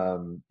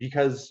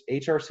 because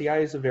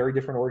HRCI is a very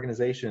different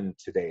organization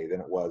today than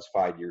it was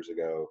 5 years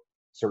ago,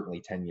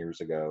 certainly 10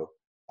 years ago,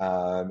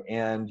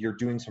 and you're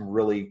doing some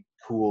really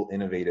cool,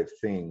 innovative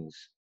things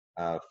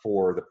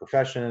for the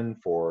profession,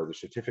 for the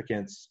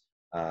certificates,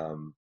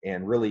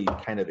 and really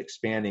kind of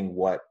expanding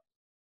what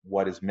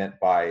is meant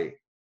by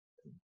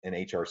an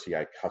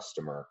HRCI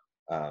customer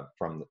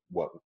from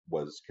what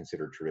was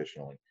considered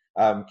traditionally.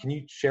 Can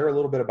you share a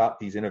little bit about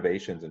these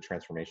innovations and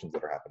transformations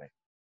that are happening?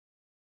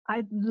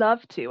 I'd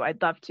love to.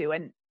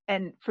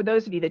 And for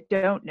those of you that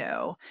don't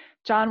know,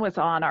 John was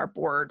on our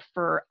board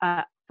for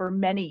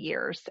many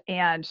years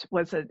and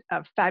was a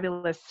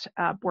fabulous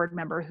board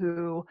member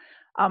who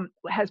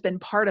has been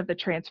part of the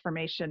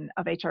transformation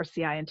of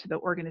HRCI into the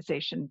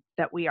organization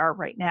that we are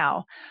right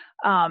now.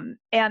 And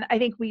I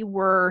think we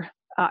were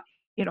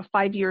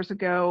 5 years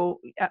ago,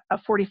 a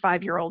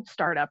 45-year-old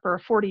startup or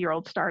a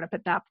 40-year-old startup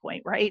at that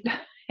point, right?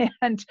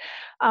 And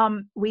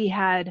we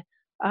had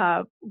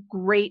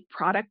great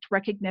product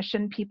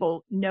recognition.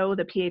 People know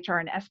the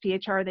PHR and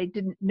SPHR. They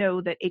didn't know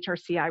that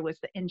HRCI was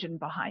the engine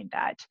behind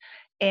that.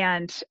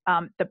 And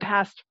the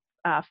past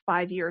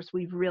 5 years,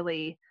 we've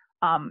really,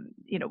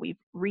 we've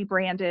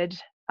rebranded.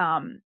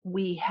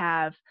 We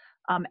have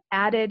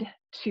added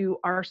to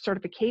our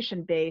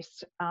certification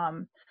base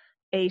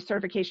a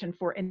certification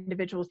for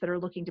individuals that are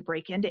looking to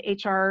break into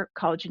HR,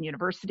 college and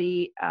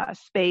university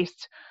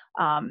space,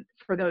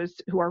 for those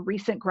who are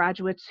recent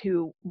graduates,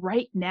 who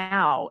right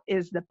now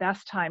is the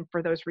best time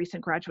for those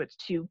recent graduates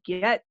to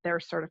get their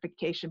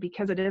certification,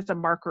 because it is a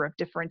marker of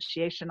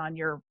differentiation on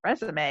your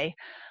resume.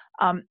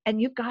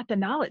 And you've got the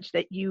knowledge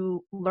that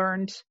you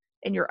learned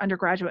in your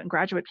undergraduate and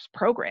graduate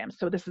programs.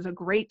 So this is a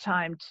great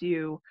time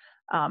to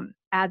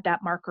add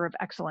that marker of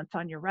excellence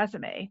on your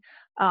resume.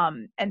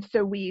 And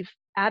so we've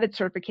added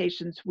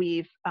certifications.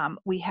 We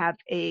have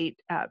three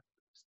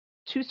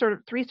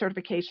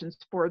certifications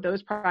for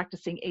those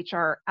practicing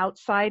HR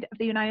outside of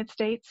the United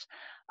States.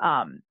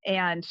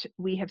 And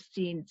we have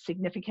seen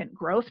significant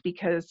growth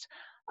because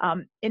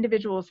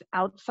individuals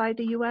outside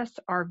the US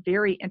are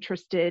very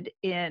interested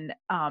in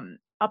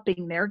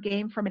upping their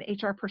game from an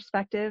HR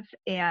perspective.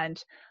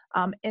 And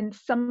in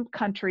some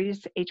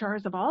countries, HR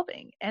is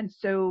evolving. And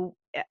so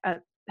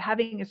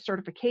having a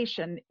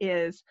certification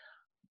is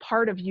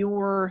part of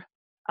your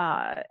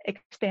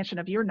expansion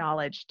of your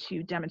knowledge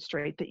to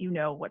demonstrate that you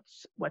know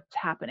what's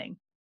happening.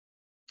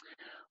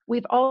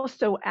 We've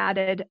also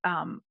added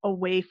a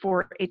way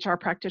for HR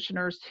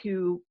practitioners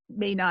who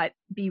may not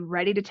be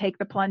ready to take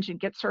the plunge and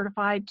get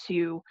certified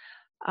to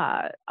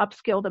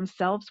upskill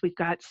themselves. We've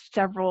got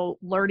several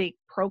learning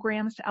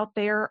programs out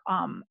there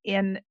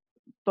in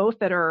both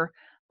that are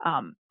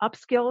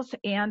upskills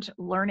and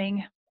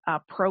learning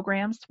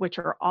programs, which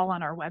are all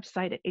on our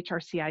website at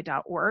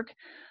hrci.org.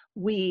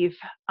 we've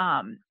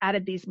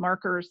added these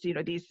markers,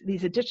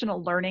 these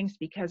additional learnings,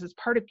 because as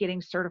part of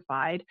getting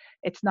certified,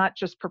 it's not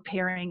just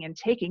preparing and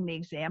taking the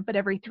exam, but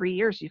every 3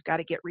 years you've got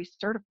to get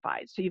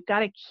recertified. So you've got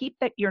to keep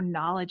your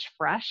knowledge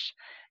fresh.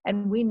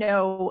 And we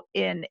know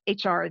in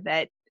HR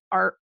that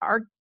our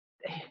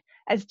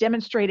as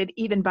demonstrated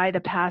even by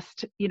the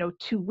past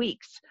 2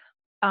 weeks,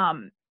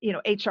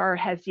 HR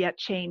has yet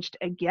changed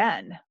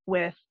again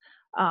with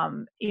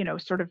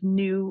sort of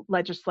new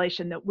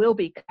legislation that will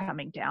be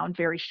coming down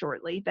very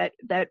shortly,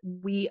 that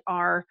we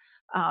are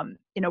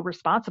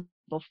responsible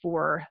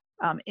for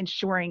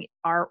ensuring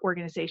our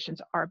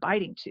organizations are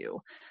abiding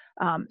to.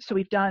 So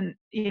we've done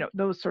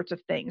those sorts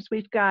of things.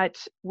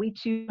 We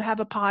too have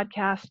a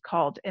podcast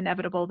called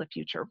Inevitable: The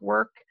Future of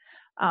Work.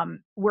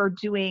 We're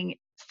doing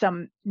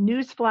some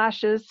news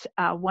flashes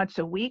once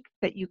a week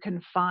that you can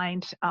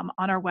find on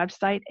our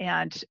website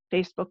and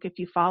Facebook if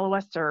you follow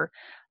us, or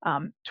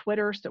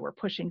Twitter. So we're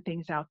pushing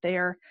things out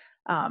there.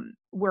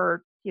 We're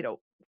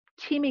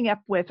teaming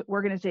up with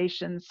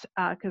organizations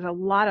because a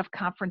lot of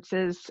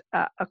conferences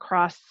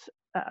across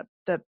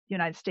the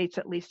United States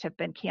at least have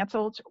been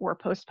canceled or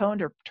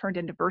postponed or turned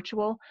into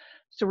virtual.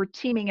 So we're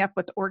teaming up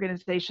with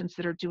organizations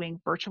that are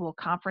doing virtual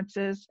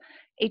conferences.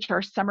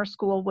 HR Summer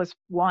School was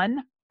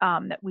one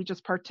that we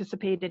just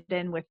participated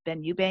in with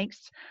Ben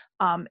Eubanks.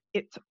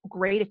 It's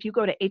great. If you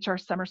go to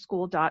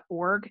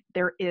hrsummerschool.org,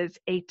 there is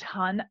a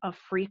ton of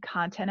free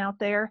content out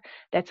there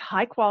that's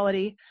high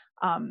quality.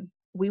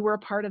 We were a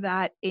part of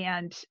that,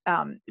 and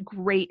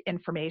great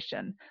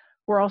information.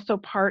 We're also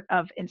part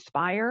of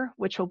Inspire,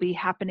 which will be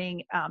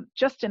happening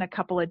just in a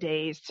couple of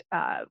days,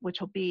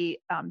 which will be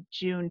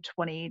June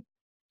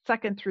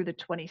 22nd through the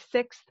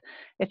 26th.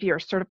 If you're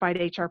a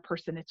certified HR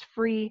person, it's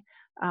free.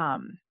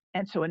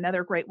 And so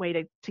another great way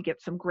to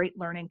get some great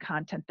learning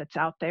content that's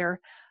out there.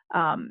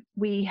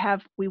 We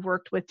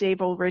worked with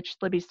Dave Ulrich,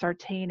 Libby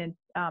Sartain,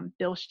 and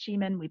Bill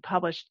Sheeman. We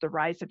published The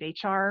Rise of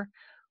HR.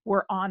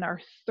 We're on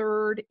our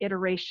 3rd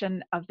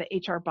iteration of the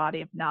HR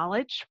Body of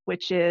Knowledge,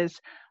 which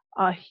is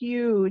a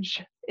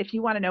huge, if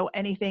you want to know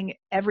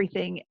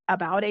everything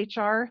about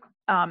HR,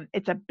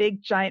 it's a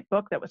big giant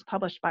book that was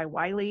published by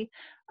Wiley.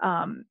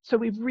 So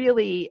we've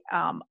really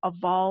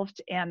evolved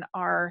and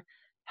are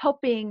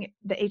helping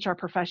the HR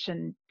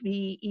profession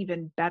be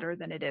even better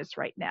than it is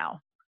right now.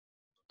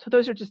 So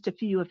those are just a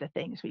few of the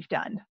things we've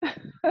done.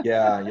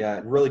 Yeah,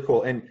 really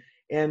cool.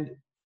 And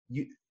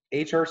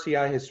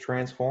HRCI has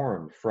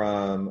transformed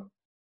from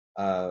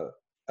a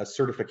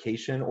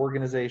certification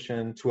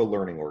organization to a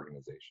learning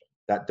organization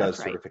that does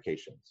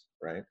certifications,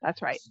 right?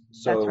 That's right.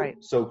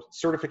 So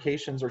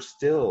certifications are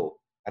still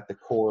at the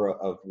core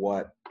of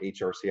what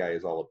HRCI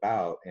is all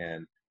about.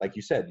 And like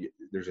you said,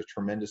 there's a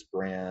tremendous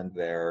brand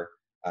there.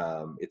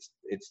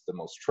 It's the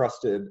most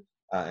trusted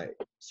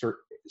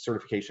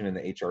certification in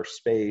the HR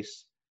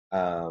space,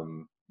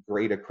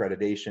 great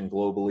accreditation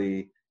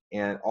globally,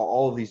 and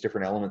all of these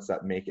different elements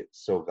that make it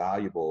so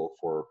valuable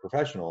for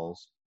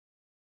professionals.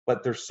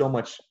 But there's so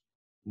much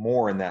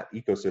more in that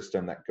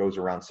ecosystem that goes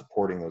around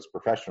supporting those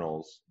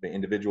professionals, the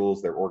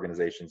individuals, their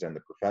organizations, and the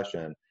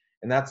profession.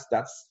 And that's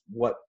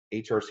what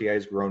HRCI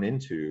has grown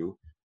into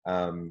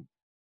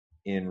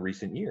in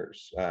recent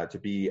years, to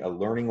be a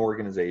learning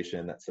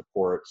organization that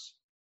supports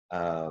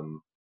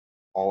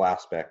all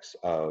aspects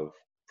of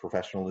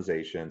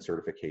professionalization,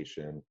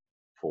 certification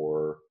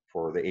for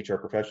the HR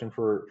profession,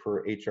 for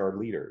HR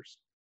leaders,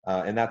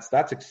 and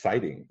that's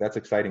exciting. That's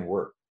exciting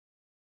work.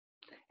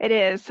 It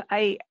is.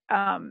 I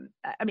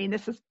mean,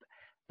 this is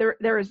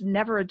there is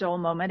never a dull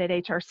moment at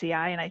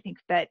HRCI, and I think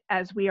that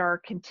as we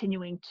are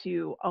continuing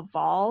to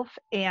evolve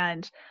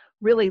and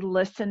really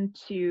listen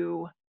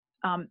to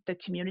the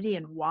community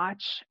and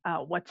watch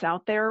what's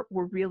out there,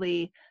 we're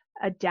really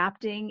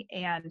adapting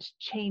and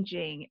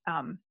changing,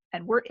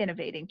 and we're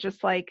innovating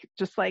just like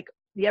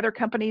the other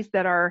companies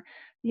that are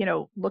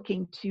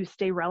looking to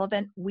stay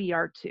relevant. We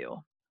are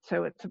too.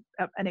 So it's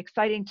an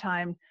exciting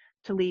time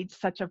to lead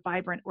such a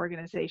vibrant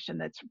organization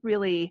that's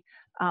really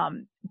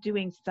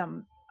doing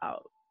some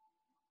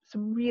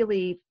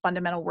really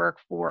fundamental work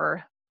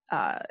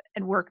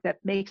and work that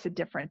makes a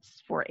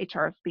difference for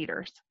HR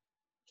leaders.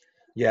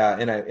 Yeah,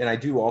 and I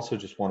do also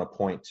just want to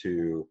point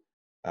to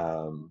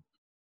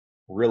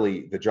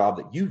really the job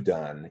that you've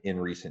done in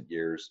recent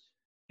years,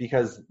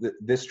 because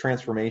this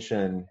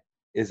transformation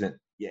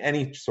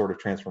any sort of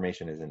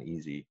transformation isn't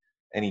easy.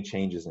 Any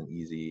change isn't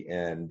easy,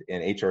 and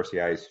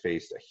HRCI has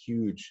faced a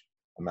huge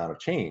amount of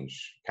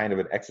change, kind of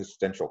an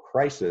existential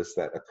crisis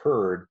that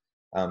occurred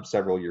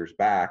several years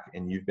back,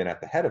 and you've been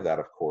at the head of that,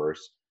 of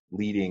course,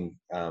 leading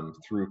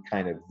through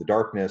kind of the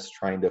darkness,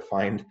 trying to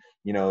find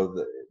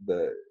the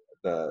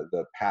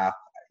path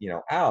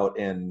out,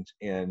 and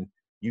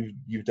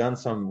you've done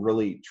some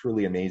really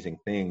truly amazing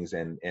things,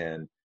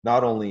 and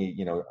not only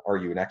are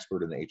you an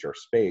expert in the HR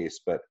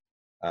space, but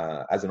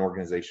as an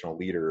organizational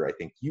leader, I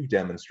think you've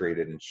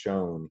demonstrated and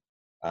shown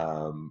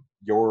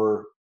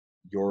your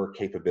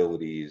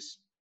capabilities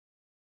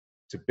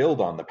to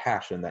build on the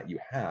passion that you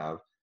have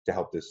to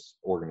help this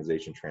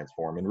organization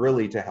transform, and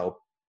really to help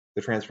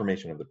the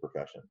transformation of the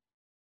profession.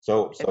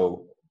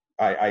 So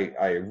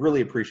I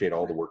really appreciate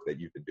all the work that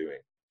you've been doing.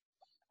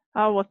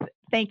 Oh, well,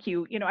 thank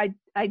you.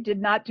 I did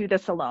not do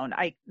this alone.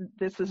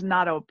 This is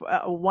not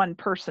a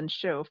one-person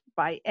show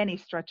by any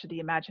stretch of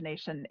the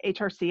imagination.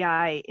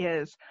 HRCI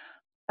is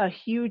a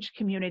huge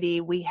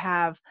community. We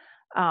have,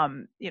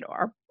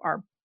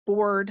 our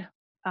board.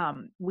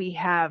 We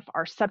have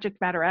our subject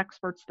matter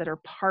experts that are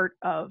part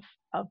of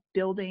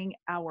building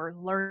our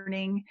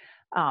learning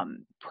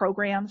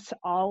programs.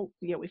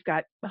 We've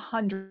got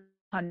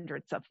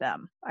hundreds of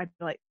them. I feel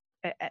like.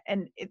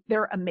 And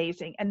they're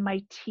amazing, and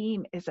my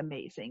team is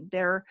amazing.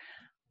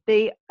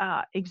 They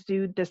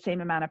exude the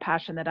same amount of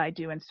passion that I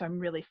do, and so I'm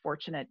really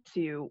fortunate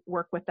to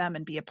work with them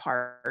and be a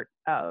part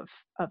of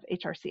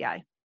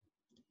HRCI.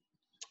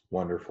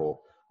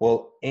 Wonderful.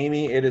 Well,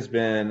 Amy, it has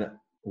been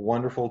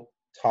wonderful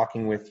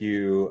talking with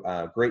you.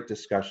 Great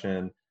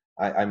discussion.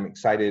 I'm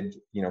excited,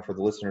 for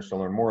the listeners to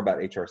learn more about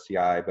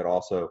HRCI, but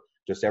also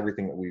just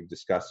everything that we've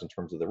discussed in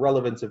terms of the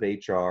relevance of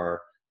HR,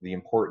 the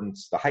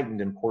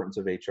heightened importance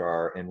of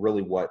HR, and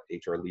really what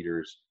HR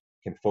leaders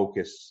can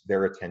focus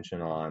their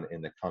attention on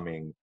in the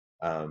coming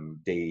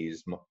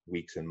days,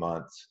 weeks, and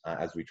months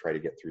as we try to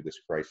get through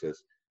this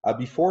crisis.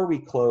 Before we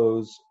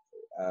close,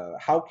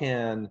 how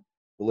can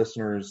the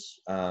listeners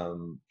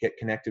get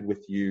connected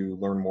with you,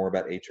 learn more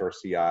about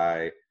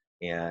HRCI,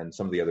 and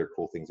some of the other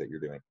cool things that you're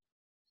doing?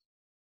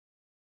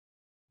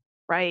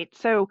 Right.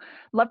 So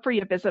love for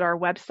you to visit our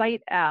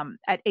website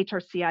at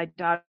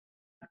hrci.org.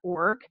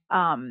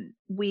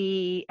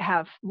 We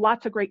have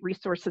lots of great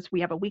resources.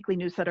 We have a weekly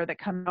newsletter that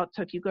comes out.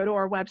 So if you go to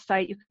our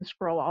website, you can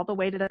scroll all the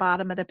way to the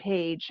bottom of the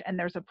page, and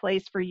there's a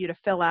place for you to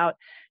fill out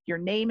your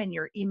name and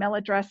your email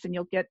address, and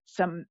you'll get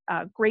some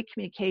great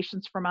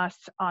communications from us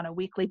on a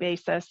weekly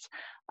basis.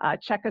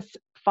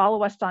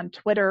 Follow us on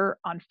Twitter,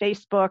 on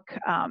Facebook.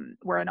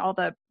 We're on all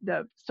the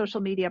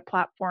social media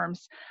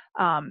platforms.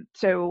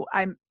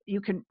 You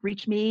can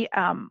reach me.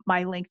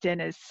 My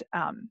LinkedIn is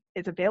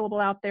available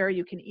out there.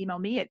 You can email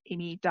me at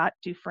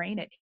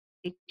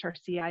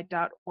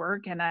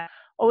amy.dufrane@hrci.org. And I'm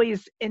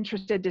always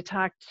interested to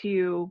talk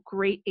to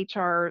great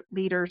HR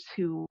leaders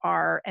who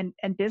are, and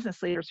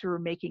business leaders who are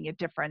making a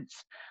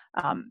difference.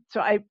 John,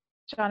 I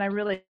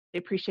really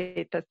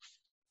appreciate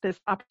this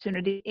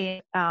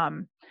opportunity.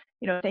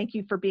 Thank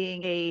you for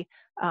being a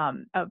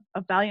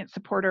valiant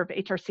supporter of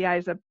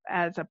HRCI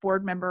as a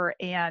board member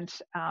and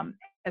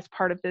as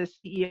part of the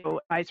CEO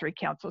Advisory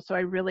Council. So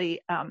I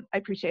really I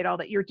appreciate all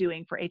that you're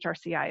doing for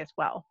HRCI as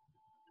well.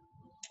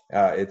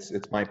 It's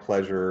my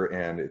pleasure,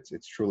 and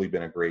it's truly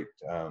been a great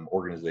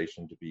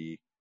organization to be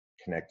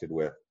connected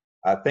with.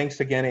 Thanks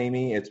again,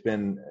 Amy. It's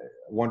been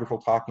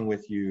wonderful talking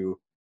with you.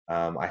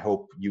 I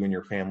hope you and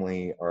your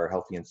family are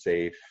healthy and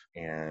safe,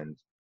 and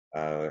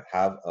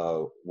have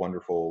a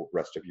wonderful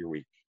rest of your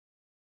week.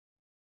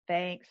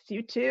 Thanks.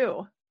 You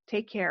too.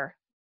 Take care.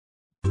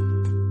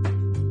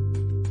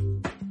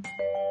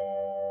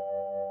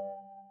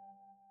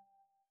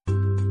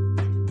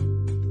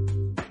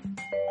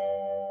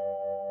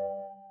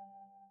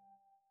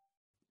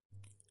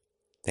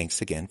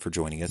 Thanks again for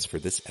joining us for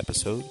this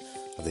episode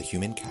of the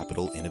Human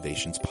Capital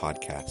Innovations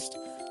Podcast.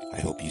 I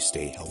hope you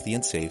stay healthy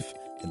and safe,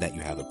 and that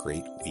you have a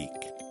great week.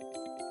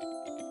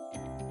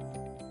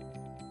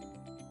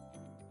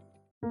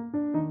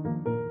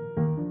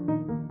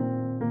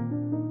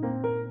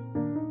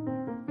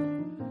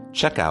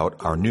 Check out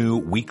our new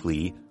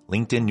weekly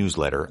LinkedIn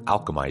newsletter,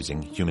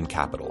 Alchemizing Human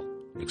Capital,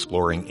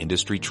 exploring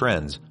industry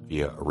trends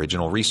via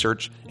original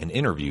research and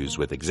interviews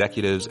with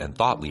executives and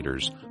thought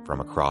leaders from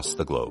across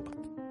the globe.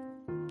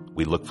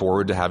 We look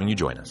forward to having you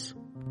join us.